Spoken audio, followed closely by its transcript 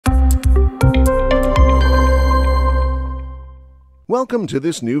Welcome to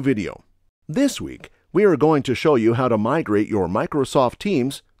this new video. This week, we are going to show you how to migrate your Microsoft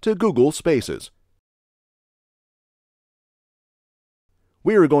Teams to Google Spaces.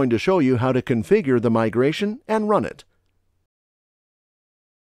 We are going to show you how to configure the migration and run it.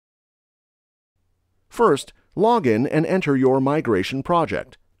 First, log in and enter your migration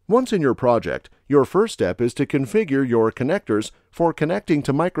project. Once in your project, your first step is to configure your connectors for connecting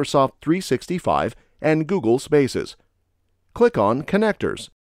to Microsoft 365 and Google Spaces. Click on Connectors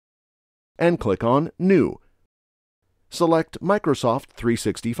and click on New. Select Microsoft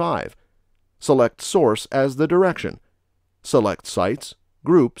 365. Select Source as the direction. Select Sites,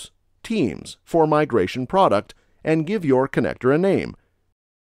 Groups, Teams for Migration Product and give your connector a name.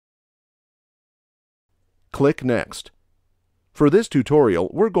 Click Next. For this tutorial,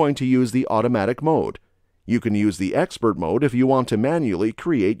 we're going to use the automatic mode. You can use the expert mode if you want to manually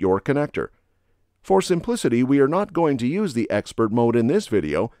create your connector. For simplicity, we are not going to use the expert mode in this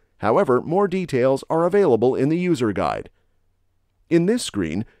video. However, more details are available in the user guide. In this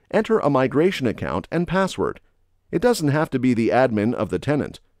screen, enter a migration account and password. It doesn't have to be the admin of the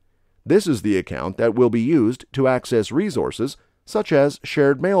tenant. This is the account that will be used to access resources such as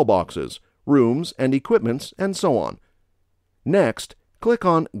shared mailboxes, rooms and equipments, and so on. Next, click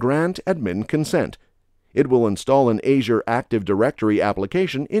on Grant Admin Consent. It will install an Azure Active Directory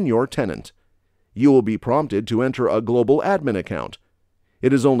application in your tenant. You will be prompted to enter a global admin account.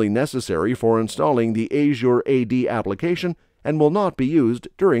 It is only necessary for installing the Azure AD application and will not be used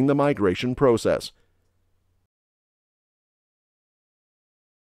during the migration process.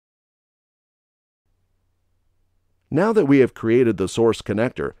 Now that we have created the source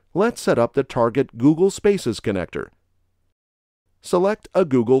connector, let's set up the target Google Spaces connector. Select a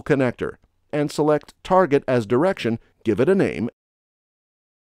Google connector and select Target as direction, give it a name,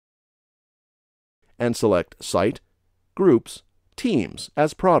 and select Site, Groups, Teams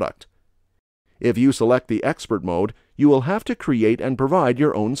as product. If you select the expert mode, you will have to create and provide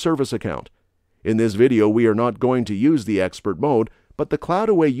your own service account. In this video, we are not going to use the expert mode, but the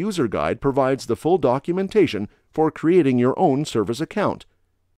Cloudiway user guide provides the full documentation for creating your own service account.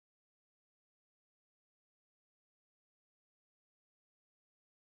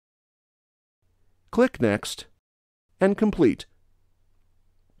 Click Next and Complete.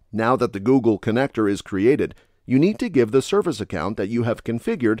 Now that the Google connector is created, you need to give the service account that you have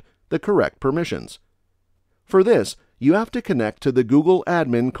configured the correct permissions. For this, you have to connect to the Google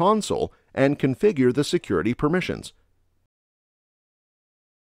Admin Console and configure the security permissions.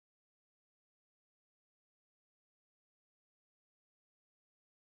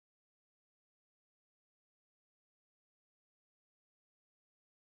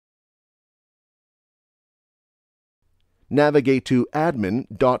 Navigate to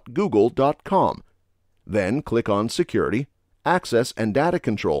admin.google.com. Then click on Security, Access and Data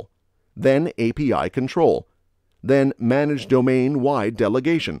Control, then API Control, then Manage Domain-Wide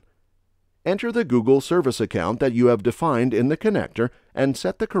Delegation. Enter the Google service account that you have defined in the connector and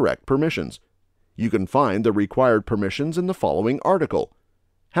set the correct permissions. You can find the required permissions in the following article: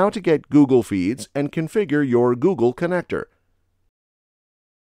 How to get Google Feeds and configure your Google connector.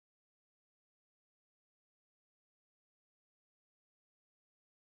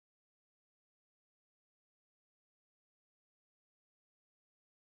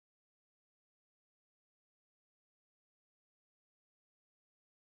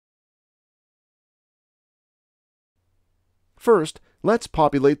 First, let's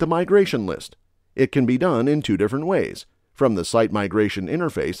populate the migration list. It can be done in two different ways. From the Site Migration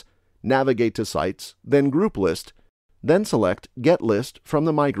interface, navigate to Sites, then Group List, then select Get List from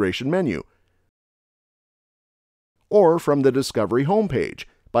the Migration menu, or from the Discovery homepage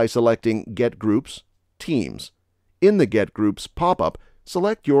by selecting Get Groups, Teams. In the Get Groups pop-up,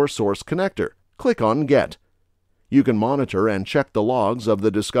 select your source connector. Click on Get. You can monitor and check the logs of the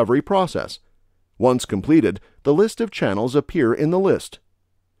discovery process. Once completed, the list of channels appear in the list.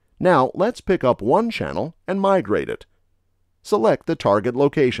 Now, let's pick up one channel and migrate it. Select the target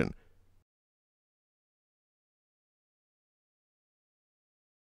location.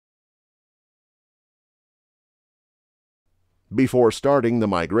 Before starting the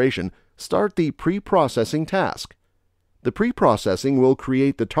migration, start the pre-processing task. The pre-processing will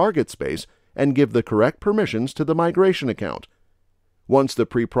create the target space and give the correct permissions to the migration account. Once the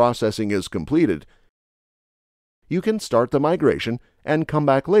pre-processing is completed, you can start the migration and come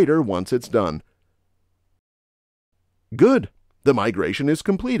back later once it's done. Good! The migration is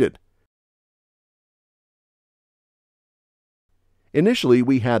completed. Initially,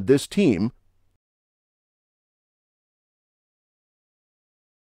 we had this team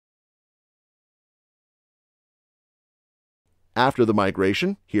After the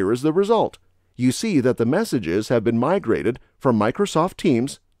migration, here is the result. You see that the messages have been migrated from Microsoft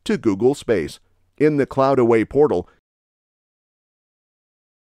Teams to Google Space. In the Cloudiway portal,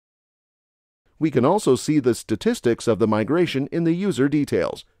 we can also see the statistics of the migration in the user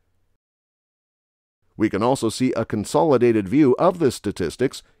details. We can also see a consolidated view of the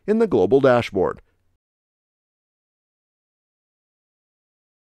statistics in the global dashboard.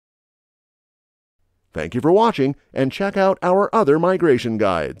 Thank you for watching, and check out our other migration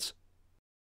guides.